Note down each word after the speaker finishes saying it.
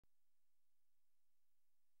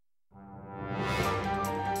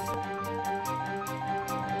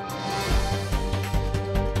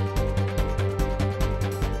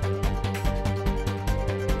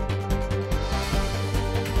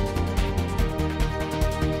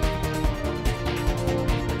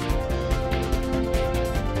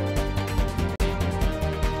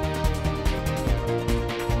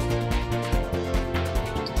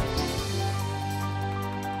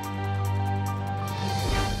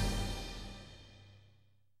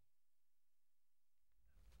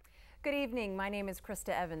Good evening. My name is Krista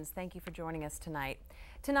Evans. Thank you for joining us tonight.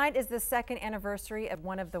 Tonight is the second anniversary of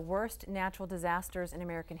one of the worst natural disasters in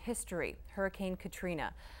American history, Hurricane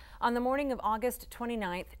Katrina. On the morning of August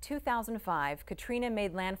 29, 2005, Katrina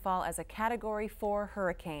made landfall as a Category 4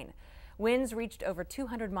 hurricane. Winds reached over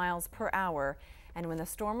 200 miles per hour, and when the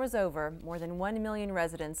storm was over, more than 1 million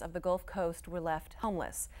residents of the Gulf Coast were left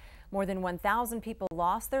homeless. More than 1,000 people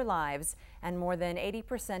lost their lives, and more than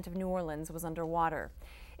 80% of New Orleans was underwater.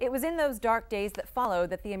 It was in those dark days that followed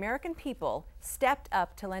that the American people stepped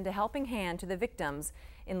up to lend a helping hand to the victims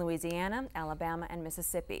in Louisiana, Alabama, and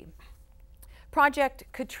Mississippi. Project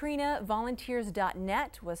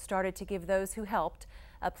KatrinaVolunteers.net was started to give those who helped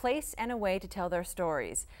a place and a way to tell their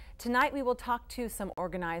stories. Tonight we will talk to some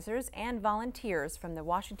organizers and volunteers from the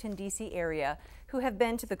Washington, D.C. area who have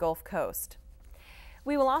been to the Gulf Coast.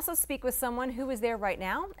 We will also speak with someone who is there right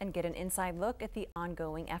now and get an inside look at the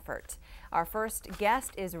ongoing effort. Our first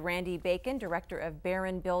guest is Randy Bacon, Director of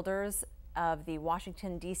Barron Builders of the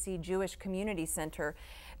Washington, D.C. Jewish Community Center.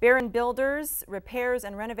 Barron Builders repairs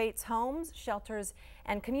and renovates homes, shelters,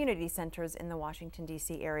 and community centers in the Washington,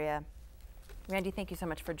 D.C. area. Randy, thank you so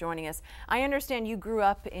much for joining us. I understand you grew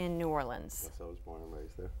up in New Orleans. Yes, I was born and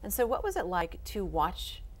raised there. And so what was it like to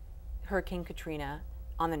watch Hurricane Katrina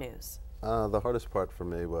on the news? The hardest part for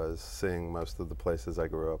me was seeing most of the places I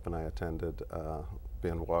grew up and I attended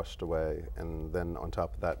being washed away, and then on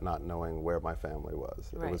top of that, not knowing where my family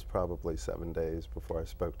was. Right. It was probably 7 days before I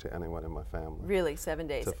spoke to anyone in my family. Really, 7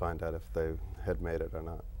 days? To find out if they had made it or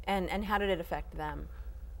not. And how did it affect them?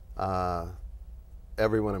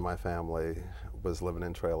 Everyone in my family was living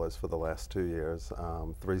in trailers for the last 2 years.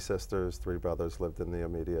 3 sisters, 3 brothers lived in the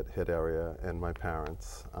immediate hit area, and my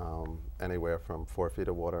parents, anywhere from 4 feet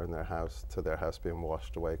of water in their house to their house being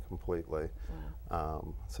washed away completely.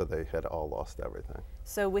 Wow. So they had all lost everything.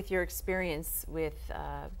 So with your experience with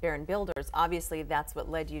Barron Builders, obviously that's what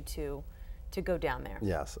led you to go down there.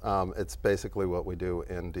 Yes, it's basically what we do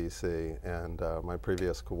in DC, and my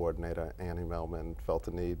previous coordinator, Annie Melman, felt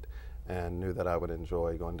a need and knew that I would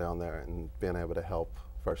enjoy going down there and being able to help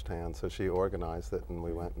firsthand. So she organized it, and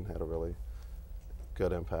we went and had a really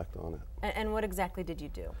good impact on it. And what exactly did you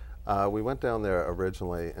do? We went down there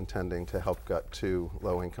originally intending to help gut 2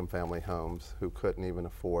 low-income family homes who couldn't even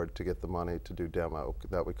afford to get the money to do demo.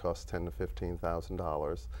 That would cost $10,000 to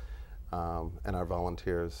 $15,000. And our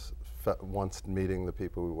volunteers, once meeting the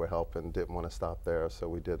people we were helping, didn't want to stop there, so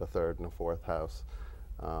we did a 3rd and a 4th house.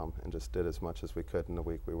 And just did as much as we could in the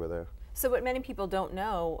week we were there. So what many people don't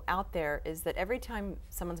know out there is that every time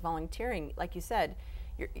someone's volunteering, like you said,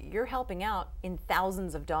 you're helping out in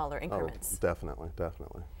thousands of dollar increments. Oh, definitely,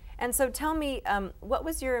 definitely. And so tell me, what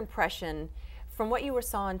was your impression from what you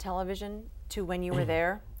saw on television to when you were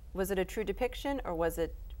there? Was it a true depiction, or was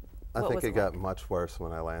it? I think it got much worse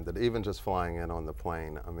when I landed. Even just flying in on the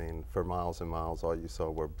plane, I mean, for miles and miles, all you saw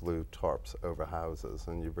were blue tarps over houses,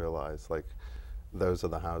 and you realize, like, those are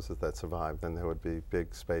the houses that survived. Then there would be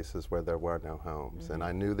big spaces where there were no homes. And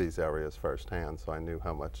I knew these areas firsthand, so I knew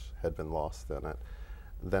how much had been lost in it.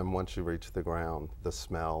 Then once you reach the ground, the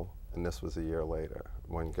smell, and this was a year later,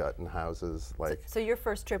 when gutting houses like... So your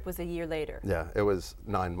first trip was a year later? Yeah, it was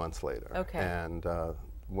 9 months later. Okay. And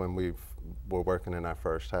when we were working in our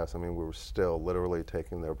first house, I mean, we were still literally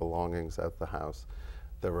taking their belongings out the house.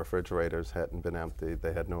 The refrigerators hadn't been emptied.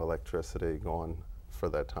 They had no electricity going for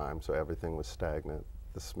that time, so everything was stagnant.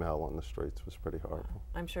 The smell on the streets was pretty horrible.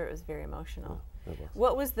 I'm sure it was very emotional. Yeah, it was.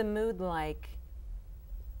 What was the mood like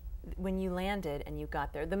when you landed and you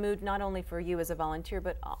got there? The mood not only for you as a volunteer,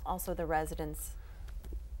 but also the residents?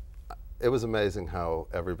 It was amazing how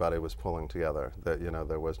everybody was pulling together. That, you know,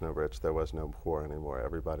 there was no rich, there was no poor anymore.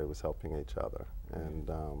 Everybody was helping each other, and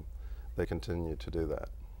they continued to do that.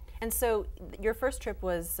 And so your first trip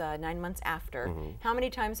was 9 months after. How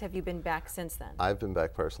many times have you been back since then? I've been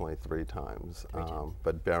back personally 3 times.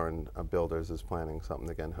 But Barron Builders is planning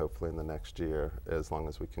something again, hopefully in the next year, as long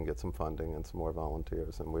as we can get some funding and some more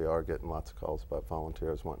volunteers. And we are getting lots of calls about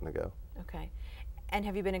volunteers wanting to go. Okay. And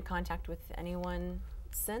have you been in contact with anyone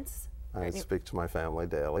since? I speak to my family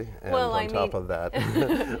daily, and well, on top of that,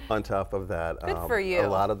 good for you. A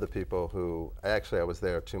lot of the people who, actually I was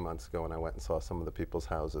there 2 months ago and I went and saw some of the people's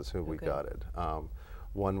houses who we gutted.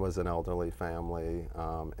 One was an elderly family,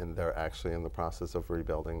 and they're actually in the process of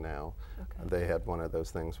rebuilding now. Okay. They had one of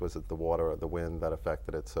those things, was it the water or the wind that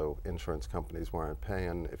affected it, so insurance companies weren't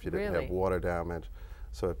paying if you didn't have water damage,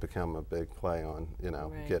 so it became a big play on, you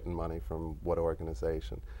know, getting money from what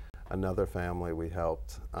organization. Another family we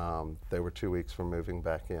helped, they were 2 weeks from moving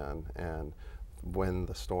back in, and when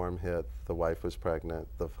the storm hit, the wife was pregnant,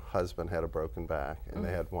 the husband had a broken back, and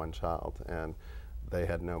they had 1 child, and they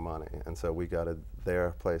had no money. And so we gutted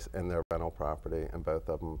their place and their rental property, and both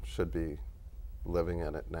of them should be living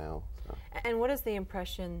in it now. So. And what is the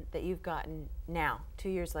impression that you've gotten now, 2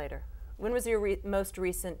 years later? When was your most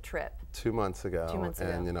recent trip? 2 months ago. 2 months ago.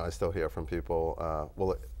 And I still hear from people,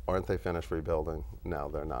 well, aren't they finished rebuilding? No,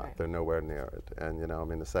 they're not. Right. They're nowhere near it. And I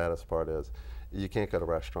mean, the saddest part is you can't go to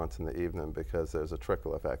restaurants in the evening because there's a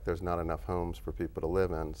trickle effect. There's not enough homes for people to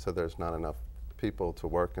live in, so there's not enough people to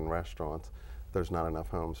work in restaurants. There's not enough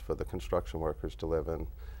homes for the construction workers to live in.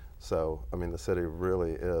 So, I mean, the city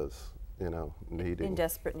really is, needing. In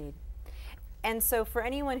desperate need. And so for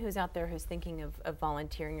anyone who's out there who's thinking of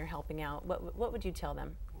volunteering or helping out, what would you tell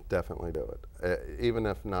them? Definitely do it. Even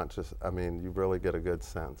if not just, I mean, you really get a good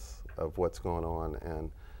sense of what's going on,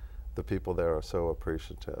 and the people there are so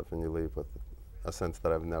appreciative, and you leave with a sense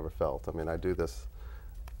that I've never felt. I mean, I do this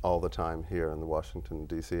all the time here in the Washington,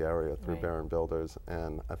 D.C. area through Right. Barron Builders,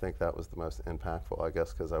 and I think that was the most impactful, I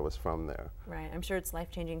guess, because I was from there. Right, I'm sure it's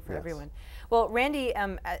life-changing for Yes. everyone. Well, Randy,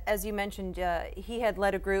 as you mentioned, he had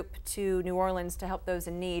led a group to New Orleans to help those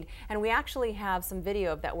in need, and we actually have some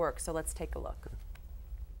video of that work, so let's take a look.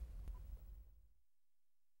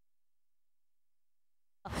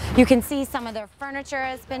 You can see some of their furniture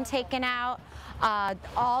has been taken out,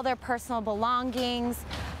 all their personal belongings,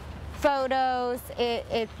 photos.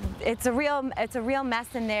 It's a real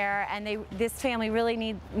mess in there, and this family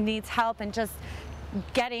really needs help in just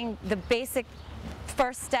getting the basic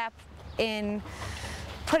first step in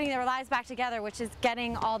putting their lives back together, which is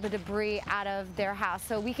getting all the debris out of their house.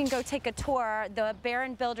 So we can go take a tour. The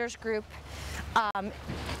Barron Builders group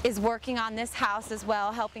is working on this house as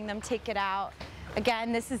well, helping them take it out.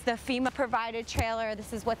 Again, this is the FEMA provided trailer.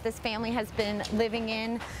 This is what this family has been living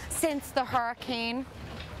in since the hurricane.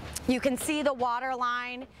 You can see the water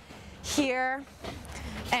line here,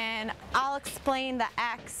 and I'll explain the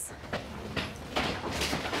X.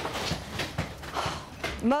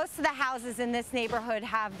 Most of the houses in this neighborhood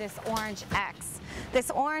have this orange X.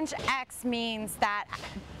 This orange X means that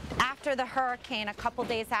after the hurricane, a couple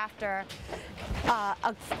days after,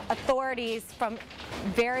 authorities from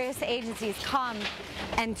various agencies come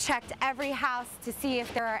and checked every house to see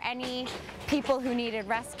if there are any people who needed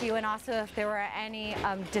rescue, and also if there were any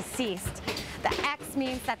deceased. The X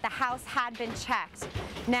means that the house had been checked.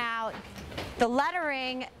 Now, the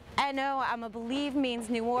lettering, NO, I believe, means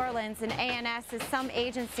New Orleans, and ANS is some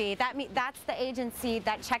agency. That's the agency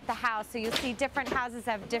that checked the house. So you'll see different houses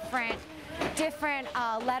have different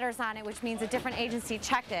letters on it, which means a different agency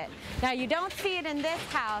checked it. Now, you don't see it in this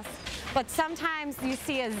house, but sometimes you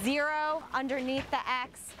see a 0 underneath the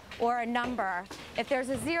X or a number. If there's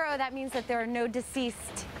a 0, that means that there are no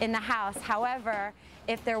deceased in the house. However,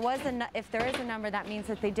 if there is a number, that means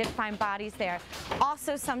that they did find bodies there.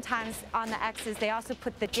 Also, sometimes on the X's, they also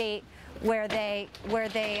put the date where they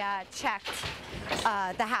checked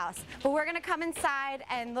the house. But we're going to come inside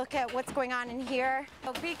and look at what's going on in here.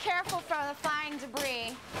 So be careful from the flying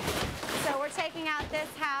debris. So we're taking out this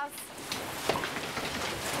house,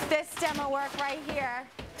 this demo work right here.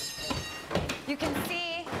 You can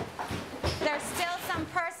see there's still some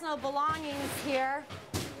personal belongings here.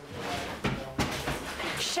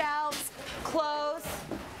 Shelves, clothes.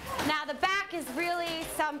 Now the back is really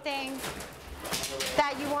something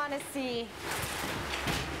that you want to see.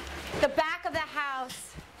 The back of the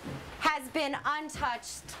house has been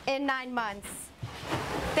untouched in 9 months.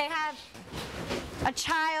 They have a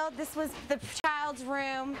child. This was the child's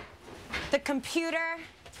room, the computer,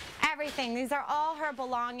 everything. These are all her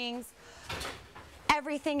belongings.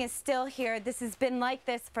 Everything is still here. This has been like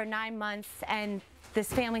this for 9 months, and this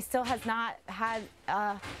family still has not had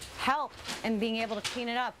help in being able to clean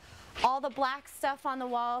it up. All the black stuff on the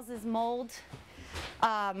walls is mold.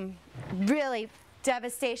 Really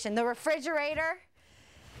devastation. The refrigerator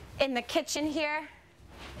in the kitchen here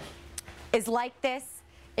is like this.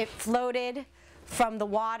 It floated from the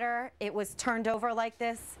water. It was turned over like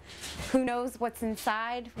this. Who knows what's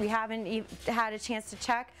inside? We haven't had a chance to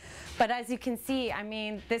check. But as you can see, I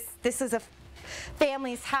mean, this is a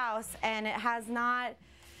family's house, and it has not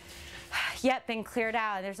yet been cleared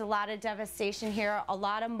out. There's a lot of devastation here, a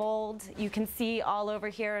lot of mold. You can see all over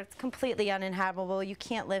here. It's completely uninhabitable. You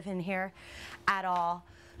can't live in here at all.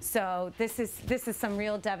 So this is some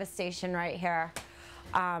real devastation right here.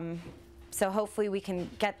 So hopefully we can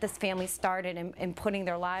get this family started in putting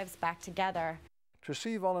their lives back together. To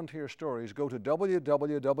see volunteer stories, go to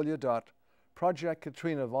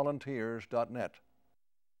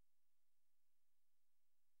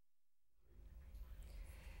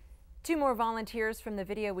Two more volunteers from the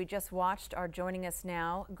video we just watched are joining us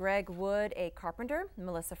now. Greg Wood, a carpenter,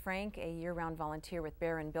 Melissa Frank, a year-round volunteer with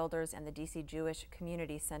Barron Builders and the DC Jewish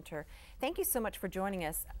Community Center. Thank you so much for joining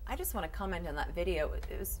us. I just want to comment on that video.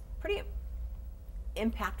 It was pretty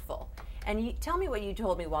impactful. And tell me what you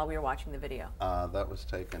told me while we were watching the video. That was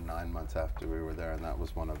taken 9 months after we were there, and that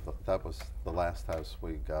was the last house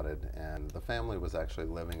we gutted. And the family was actually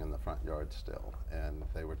living in the front yard still, and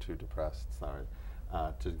they were too depressed.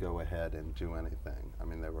 To go ahead and do anything. I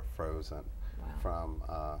mean, they were frozen from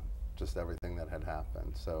just everything that had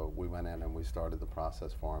happened. So we went in and we started the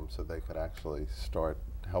process for them so they could actually start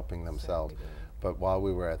helping themselves. But while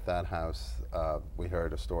we were at that house, we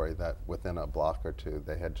heard a story that within a block or two,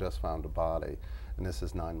 they had just found a body. And this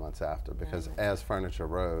is 9 months after, because as furniture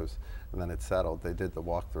rose and then it settled, they did the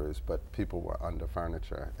walkthroughs, but people were under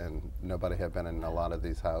furniture and nobody had been in a lot of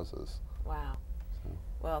these houses. Wow.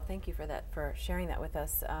 Well, thank you for that, for sharing that with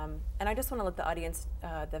us. And I just want to let the audience,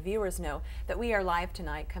 the viewers know that we are live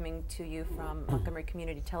tonight coming to you from Montgomery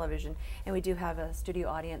Community Television, and we do have a studio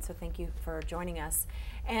audience, so thank you for joining us.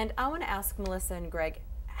 And I want to ask Melissa and Greg,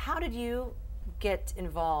 how did you get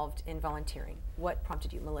involved in volunteering? What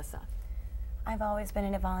prompted you, Melissa? I've always been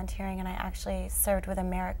into volunteering, and I actually served with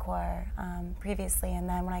AmeriCorps previously, and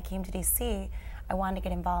then when I came to DC, I wanted to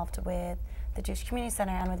get involved with the Jewish Community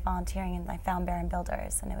Center and with volunteering, and I found Barron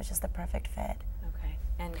Builders, and it was just the perfect fit. Okay.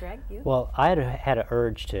 And Greg, you? Well, I had an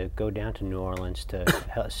urge to go down to New Orleans to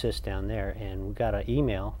assist down there, and we got an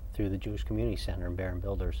email through the Jewish Community Center and Barron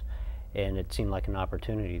Builders, and it seemed like an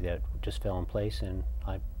opportunity that just fell in place, and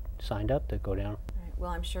I signed up to go down. Right.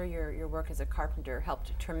 Well, I'm sure your work as a carpenter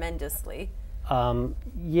helped tremendously.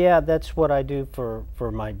 Yeah, that's what I do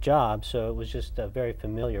for my job, so it was just very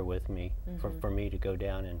familiar with me for me to go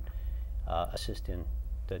down and assist in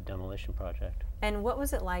the demolition project. And what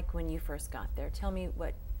was it like when you first got there? Tell me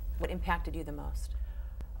what impacted you the most.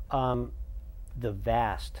 The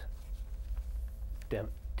vast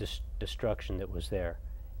destruction that was there.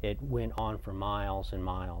 It went on for miles and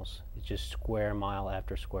miles. It's just square mile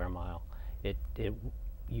after square mile.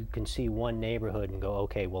 You can see one neighborhood and go,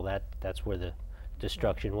 okay, well that's where the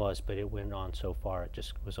destruction was, but it went on so far, it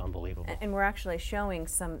just was unbelievable. And we're actually showing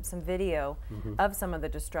some video of some of the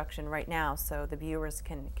destruction right now, so the viewers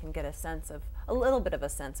can get a little bit of a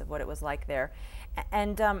sense of what it was like there.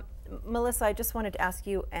 And Melissa, I just wanted to ask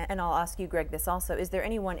you, and I'll ask you, Greg, this also, is there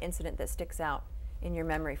any one incident that sticks out in your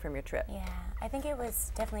memory from your trip? Yeah, I think it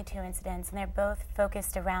was definitely two incidents, and they're both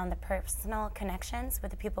focused around the personal connections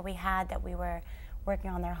with the people we had that we were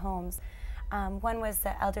working on their homes. One was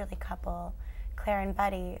the elderly couple, Claire and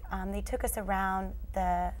Buddy. They took us around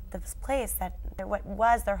this place that what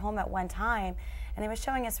was their home at one time, and they were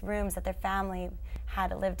showing us rooms that their family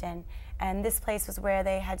had lived in. And this place was where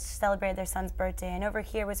they had celebrated their son's birthday, and over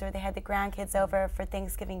here was where they had the grandkids over for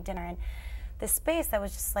Thanksgiving dinner. And the space that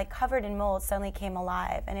was just like covered in mold suddenly came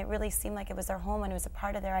alive, and it really seemed like it was their home and it was a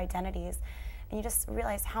part of their identities. And you just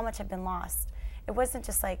realized how much had been lost. It wasn't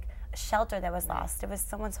just like a shelter that was lost, it was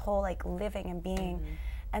someone's whole like living and being.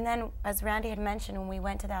 And then, as Randy had mentioned, when we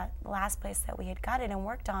went to that last place that we had gutted and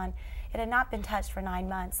worked on, it had not been touched for 9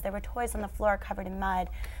 months. There were toys on the floor covered in mud.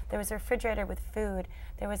 There was a refrigerator with food.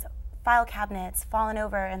 There was file cabinets fallen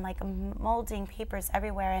over and like molding papers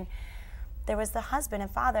everywhere. And there was the husband and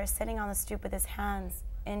father sitting on the stoop with his hands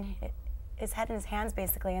in his head in his hands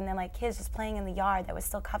basically, and then like kids just playing in the yard that was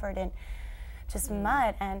still covered in just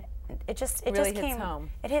mud. And it really hits home.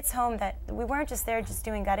 It hits home that we weren't just there just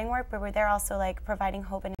doing gutting work, but we're there also like providing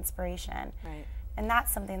hope and inspiration. Right. And that's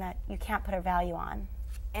something that you can't put a value on.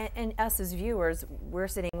 And us as viewers, we're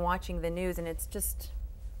sitting watching the news, and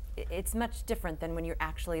it's much different than when you're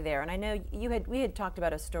actually there. And I know we had talked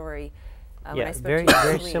about a story when I spoke to you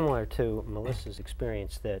very similar to Melissa's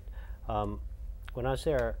experience. That when I was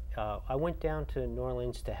there, I went down to New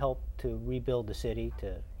Orleans to help to rebuild the city,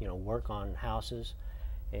 to work on houses.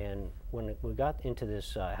 And when we got into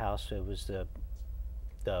this house, it was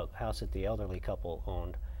the house that the elderly couple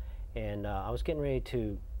owned. And I was getting ready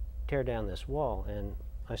to tear down this wall, and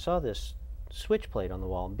I saw this switch plate on the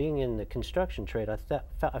wall. Being in the construction trade,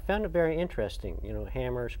 I found it very interesting,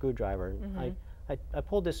 hammer, screwdriver. I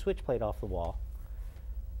pulled this switch plate off the wall,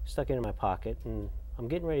 stuck it in my pocket, and I'm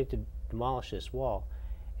getting ready to demolish this wall.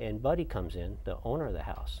 And Buddy comes in, the owner of the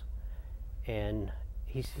house, and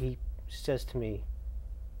he says to me,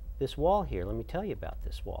 "This wall here, let me tell you about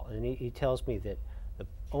this wall." And he tells me that the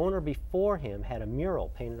owner before him had a mural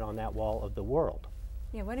painted on that wall of the world.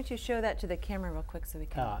 Yeah, why don't you show that to the camera real quick so we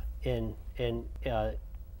can...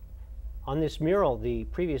 On this mural, the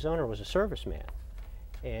previous owner was a serviceman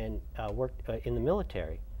and worked in the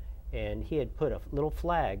military. And he had put a little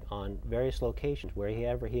flag on various locations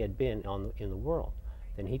wherever he had been in the world.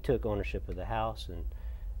 Then he took ownership of the house, and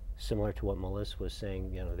similar to what Melissa was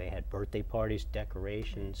saying, you know, they had birthday parties,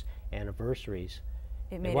 decorations, anniversaries.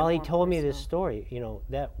 And while he told me this story, you know,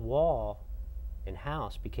 that wall and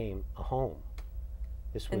house became a home.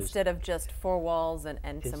 This was, instead of just 4 walls and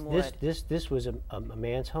some wood. This was a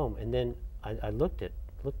man's home. And then I looked at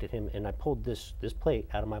him, and I pulled this plate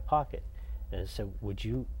out of my pocket, and I said, "Would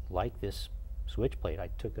you like this switch plate? I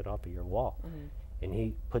took it off of your wall." Mm-hmm. And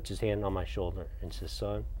he puts his hand on my shoulder and says,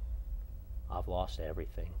 "Son, I've lost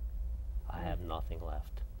everything. I have nothing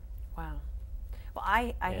left." Wow. Well,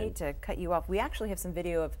 I hate to cut you off. We actually have some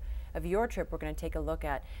video of your trip we're going to take a look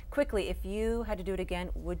at. Quickly, if you had to do it again,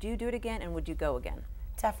 would you do it again, and would you go again?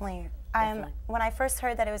 Definitely. When I first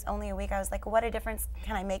heard that it was only a week, I was like, what a difference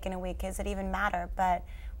can I make in a week? Does it even matter? But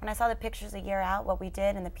when I saw the pictures a year out, what we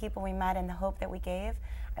did and the people we met and the hope that we gave,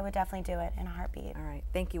 I would definitely do it in a heartbeat. All right,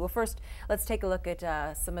 thank you. Well, first, let's take a look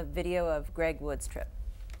at some of the video of Greg Wood's trip.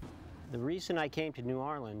 The reason I came to New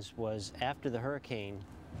Orleans was after the hurricane,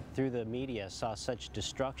 through the media, saw such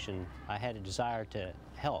destruction, I had a desire to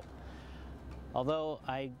help. Although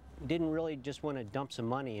I didn't really just want to dump some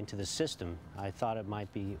money into the system, I thought it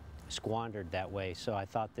might be squandered that way. So I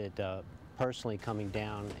thought that personally coming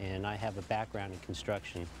down, and I have a background in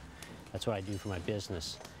construction, that's what I do for my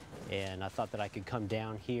business, and I thought that I could come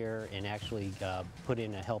down here and actually put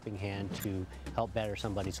in a helping hand to help better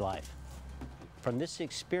somebody's life. From this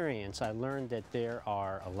experience, I learned that there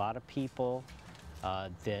are a lot of people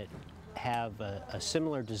that have a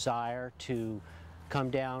similar desire to come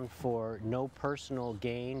down for no personal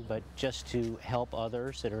gain, but just to help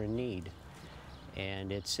others that are in need.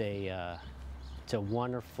 And it's a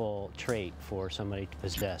wonderful trait for somebody to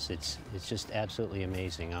possess. It's just absolutely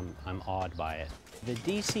amazing. I'm awed by it. The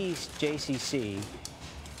DC's JCC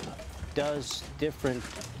does different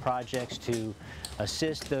projects to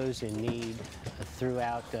assist those in need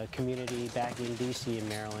throughout the community back in DC and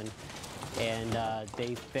Maryland. And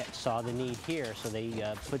they saw the need here, so they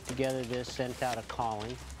put together this, sent out a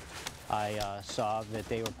calling. I saw that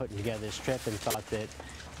they were putting together this trip and thought that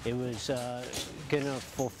it was going to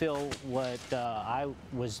fulfill what I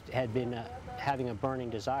had been having a burning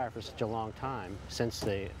desire for such a long time, since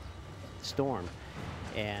the storm.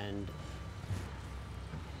 And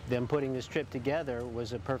them putting this trip together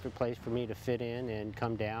was a perfect place for me to fit in and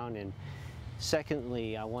come down. And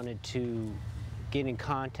secondly, I wanted to get in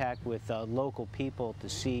contact with local people to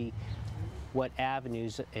see what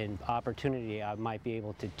avenues and opportunity I might be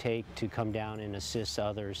able to take to come down and assist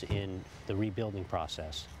others in the rebuilding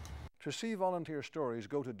process. To see volunteer stories,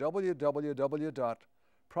 go to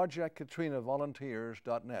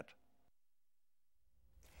www.projectkatrinavolunteers.net.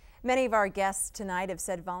 Many of our guests tonight have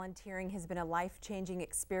said volunteering has been a life-changing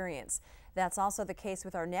experience. That's also the case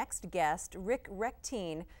with our next guest, Rick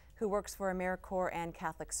Rectine, who works for AmeriCorps and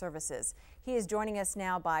Catholic Services. He is joining us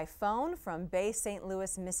now by phone from Bay St.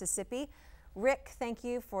 Louis, Mississippi. Rick, thank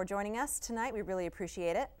you for joining us tonight. We really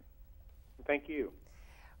appreciate it. Thank you.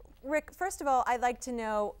 Rick, first of all, I'd like to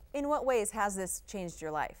know, in what ways has this changed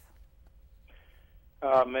your life?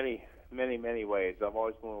 Many ways. I've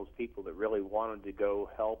always been one of those people that really wanted to go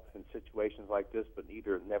help in situations like this, but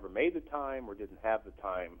either never made the time or didn't have the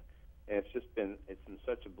time. And it's been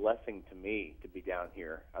such a blessing to me to be down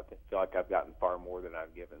here. I feel like I've gotten far more than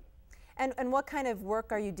I've given. And what kind of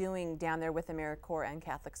work are you doing down there with AmeriCorps and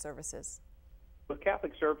Catholic Services? With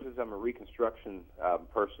Catholic Services, I'm a reconstruction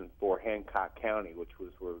person for Hancock County, which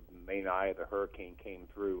was where the main eye of the hurricane came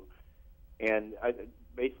through. And I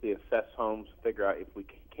basically assess homes, figure out if we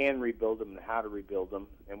can rebuild them and how to rebuild them.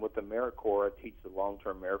 And with AmeriCorps, I teach the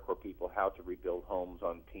long-term AmeriCorps people how to rebuild homes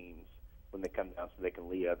on teams when they come down so they can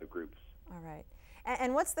lead other groups. All right.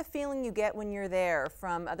 And what's the feeling you get when you're there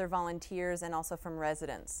from other volunteers and also from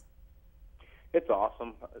residents? It's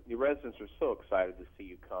awesome. The residents are so excited to see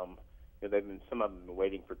you come. You know, some of them have been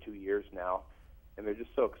waiting for 2 years now, and they're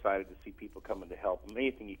just so excited to see people coming to help them.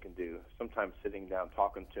 Anything you can do. Sometimes sitting down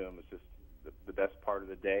talking to them is just the best part of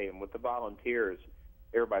the day. And with the volunteers,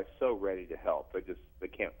 everybody's so ready to help. They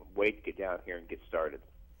can't wait to get down here and get started.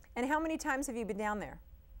 And how many times have you been down there?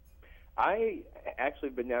 I actually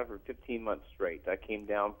been down for 15 months straight. I came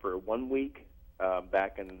down for 1 week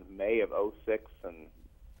back in May of '06, and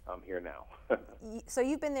I'm here now. So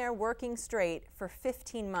you've been there working straight for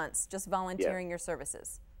 15 months, just volunteering your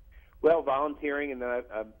services? Well, volunteering, and then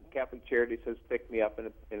Catholic Charities has picked me up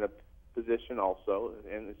in a position also,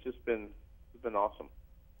 and it's been awesome.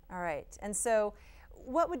 All right. And so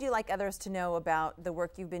what would you like others to know about the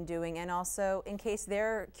work you've been doing, and also in case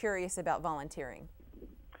they're curious about volunteering?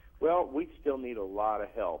 Well, we still need a lot of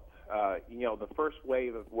help. You know, the first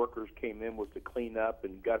wave of workers came in was to clean up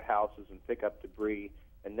and gut houses and pick up debris,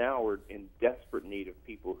 and now we're in desperate need of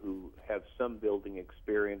people who have some building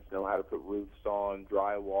experience, know how to put roofs on,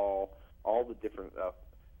 drywall, all the different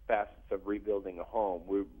facets of rebuilding a home.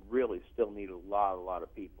 We really still need a lot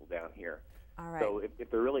of people down here. All right. So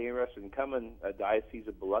if they're really interested in coming, Diocese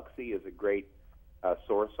of Biloxi is a great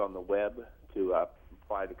source on the web to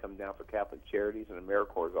apply to come down for Catholic Charities, and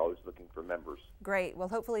AmeriCorps is always looking for members. Great. Well,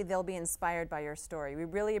 hopefully they'll be inspired by your story. We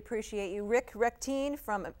really appreciate you. Rick Rectine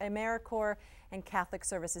from AmeriCorps and Catholic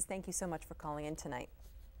Services, thank you so much for calling in tonight.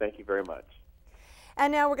 Thank you very much.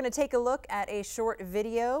 And now we're going to take a look at a short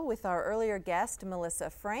video with our earlier guest, Melissa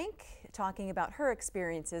Frank, talking about her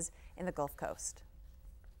experiences in the Gulf Coast.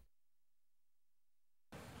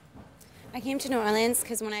 I came to New Orleans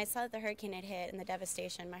because when I saw that the hurricane had hit and the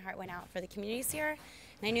devastation, my heart went out for the communities here,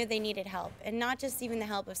 and I knew they needed help. And not just even the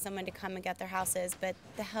help of someone to come and get their houses, but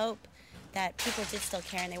the help that people did still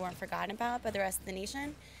care and they weren't forgotten about by the rest of the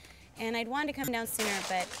nation. And I'd wanted to come down sooner,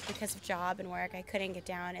 but because of job and work, I couldn't get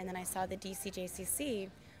down. And then I saw the DCJCC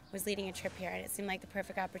was leading a trip here, and it seemed like the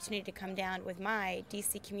perfect opportunity to come down with my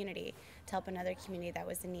DC community to help another community that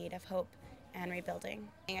was in need of hope and rebuilding.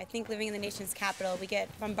 I think living in the nation's capital, we get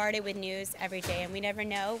bombarded with news every day, and we never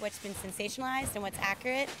know what's been sensationalized and what's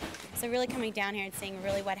accurate. So really coming down here and seeing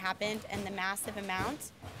really what happened and the massive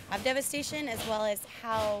amount of devastation, as well as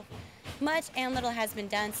how much and little has been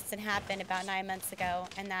done since it happened about 9 months ago,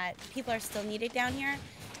 and that people are still needed down here,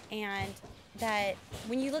 and that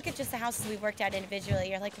when you look at just the houses we've worked at individually,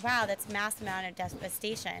 you're like, wow, that's a massive amount of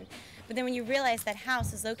devastation. But then when you realize that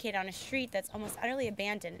house is located on a street that's almost utterly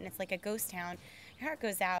abandoned and it's like a ghost town, your heart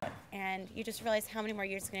goes out, and you just realize how many more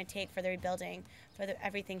years it's going to take for the rebuilding, for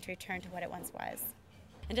everything to return to what it once was.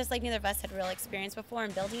 And just like neither of us had real experience before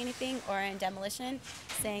in building anything or in demolition,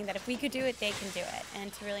 saying that if we could do it, they can do it,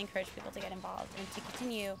 and to really encourage people to get involved and to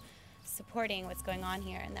continue supporting what's going on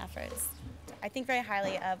here in the efforts. I think very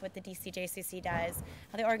highly of what the DCJCC does,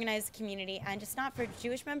 how they organize the community, and just not for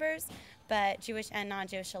Jewish members, but Jewish and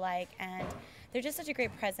non-Jewish alike. And they're just such a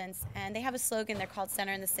great presence. And they have a slogan, they're called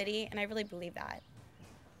Center in the City, and I really believe that.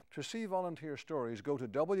 To see volunteer stories, go to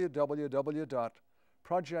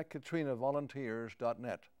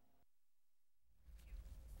www.projectkatrinavolunteers.net.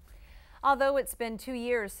 Although it's been 2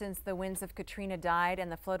 years since the winds of Katrina died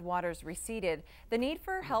and the floodwaters receded, the need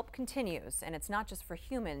for help continues, and it's not just for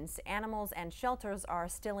humans. Animals and shelters are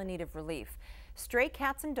still in need of relief. Stray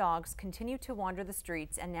cats and dogs continue to wander the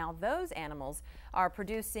streets, and now those animals are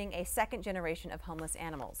producing a second generation of homeless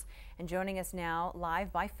animals. And joining us now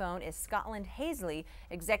live by phone is Scotland Hazley,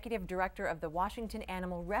 Executive Director of the Washington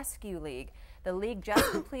Animal Rescue League. The league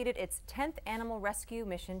just completed its 10th animal rescue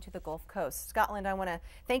mission to the Gulf Coast. Scotland, I want to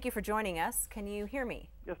thank you for joining us. Can you hear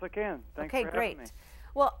me? Yes, I can. Thanks for having me.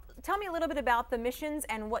 Well, tell me a little bit about the missions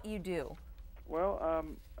and what you do. Well, I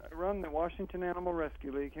run the Washington Animal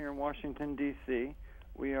Rescue League here in Washington, D.C.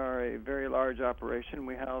 We are a very large operation.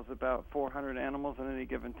 We house about 400 animals at any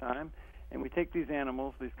given time, and we take these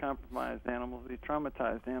animals, these compromised animals, these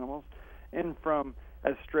traumatized animals, in from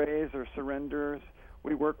as strays or surrenders.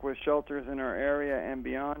 We work with shelters in our area and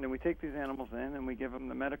beyond, and we take these animals in and we give them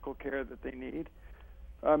the medical care that they need.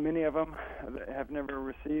 Many of them have never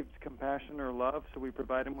received compassion or love, so we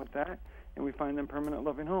provide them with that, and we find them permanent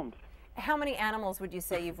loving homes. How many animals would you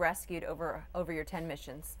say you've rescued over your 10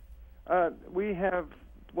 missions? We have,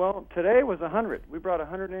 well, today was 100. We brought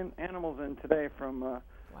 100 animals in today from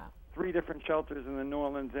 3 different shelters in the New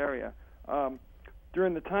Orleans area.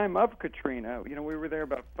 During the time of Katrina, we were there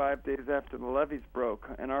about 5 days after the levees broke,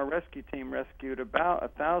 and our rescue team rescued about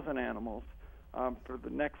 1,000 animals for the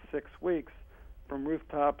next 6 weeks from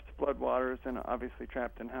rooftops, floodwaters, and obviously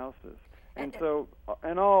trapped in houses. And so,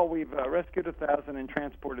 in all, we've rescued 1,000 and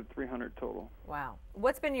transported 300 total. Wow.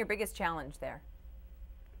 What's been your biggest challenge there?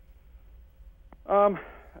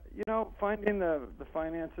 Finding the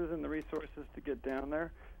finances and the resources to get down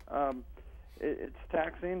there. It's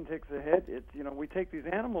taxing, takes a hit. We take these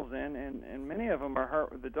animals in, and many of them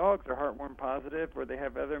the dogs are heartworm positive, or they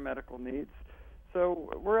have other medical needs.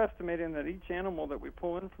 So we're estimating that each animal that we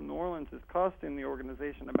pull in from New Orleans is costing the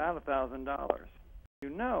organization about $1,000.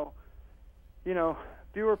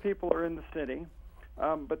 Fewer people are in the city,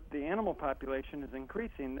 but the animal population is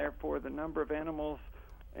increasing. Therefore, the number of animals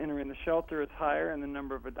entering the shelter is higher, and the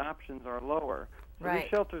number of adoptions are lower. So these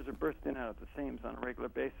shelters are bursting out at the seams on a regular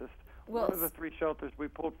basis. One of the 3 shelters we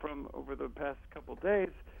pulled from over the past couple of days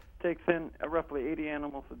takes in roughly 80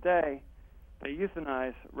 animals a day. They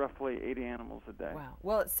euthanize roughly 80 animals a day. Wow.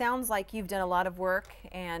 Well, it sounds like you've done a lot of work,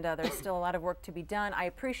 and there's still a lot of work to be done. I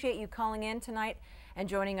appreciate you calling in tonight And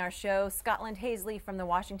joining our show, Scotland Hazley from the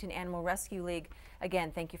Washington Animal Rescue League.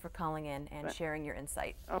 Again, thank you for calling in and sharing your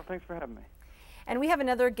insight. Oh, thanks for having me. And we have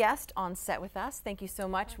another guest on set with us. Thank you so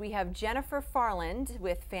much. We have Jennifer Farland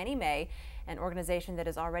with Fannie Mae, an organization that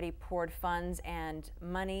has already poured funds and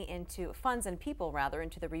people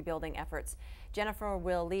into the rebuilding efforts. Jennifer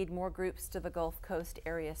will lead more groups to the Gulf Coast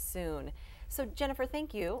area soon. So Jennifer,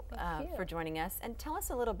 thank you for joining us, and tell us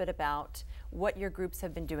a little bit about what your groups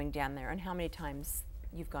have been doing down there and how many times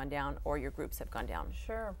you've gone down or your groups have gone down.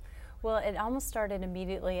 Sure. Well, it almost started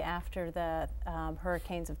immediately after the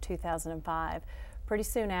hurricanes of 2005. Pretty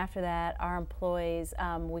soon after that, our employees,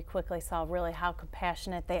 we quickly saw really how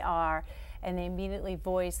compassionate they are, and they immediately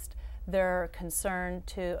voiced their concern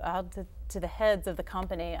to the heads of the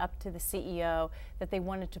company, up to the CEO, that they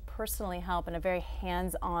wanted to personally help in a very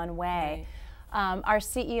hands-on way. Right. Our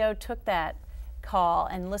CEO took that call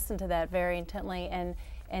and listened to that very intently and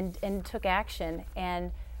took action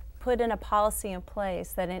and put in a policy in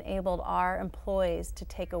place that enabled our employees to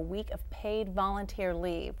take a week of paid volunteer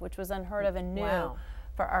leave, which was unheard of and new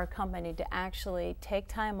for our company, to actually take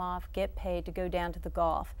time off, get paid to go down to the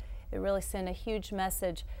Gulf. It really sent a huge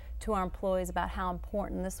message to our employees about how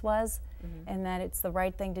important this was, and that it's the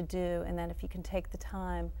right thing to do, and that if you can take the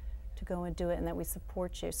time to go and do it, and that we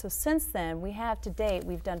support you. So since then, we have to date,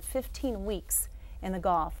 we've done 15 weeks in the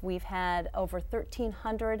Gulf. We've had over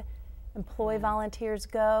 1,300 employee volunteers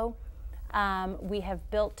go. We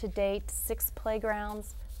have built to date 6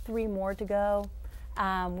 playgrounds, 3 more to go.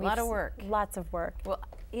 A lot of work. Lots of work. Well,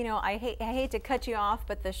 you know, I hate to cut you off,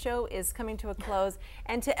 but the show is coming to a close.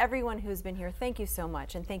 And to everyone who's been here, thank you so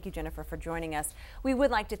much. And thank you, Jennifer, for joining us. We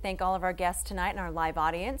would like to thank all of our guests tonight and our live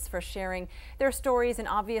audience for sharing their stories, and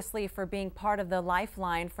obviously for being part of the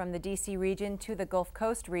lifeline from the D.C. region to the Gulf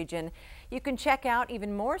Coast region. You can check out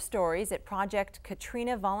even more stories at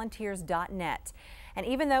projectkatrinavolunteers.net. And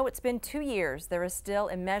even though it's been 2 years, there is still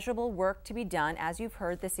immeasurable work to be done, as you've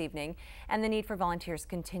heard this evening, and the need for volunteers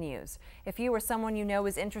continues. If you or someone you know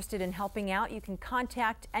is interested in helping out, you can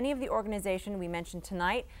contact any of the organization we mentioned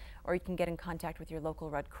tonight, or you can get in contact with your local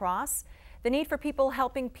Red Cross. The need for people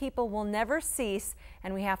helping people will never cease,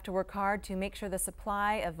 and we have to work hard to make sure the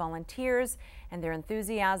supply of volunteers and their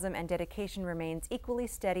enthusiasm and dedication remains equally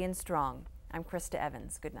steady and strong. I'm Krista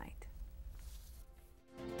Evans. Good night.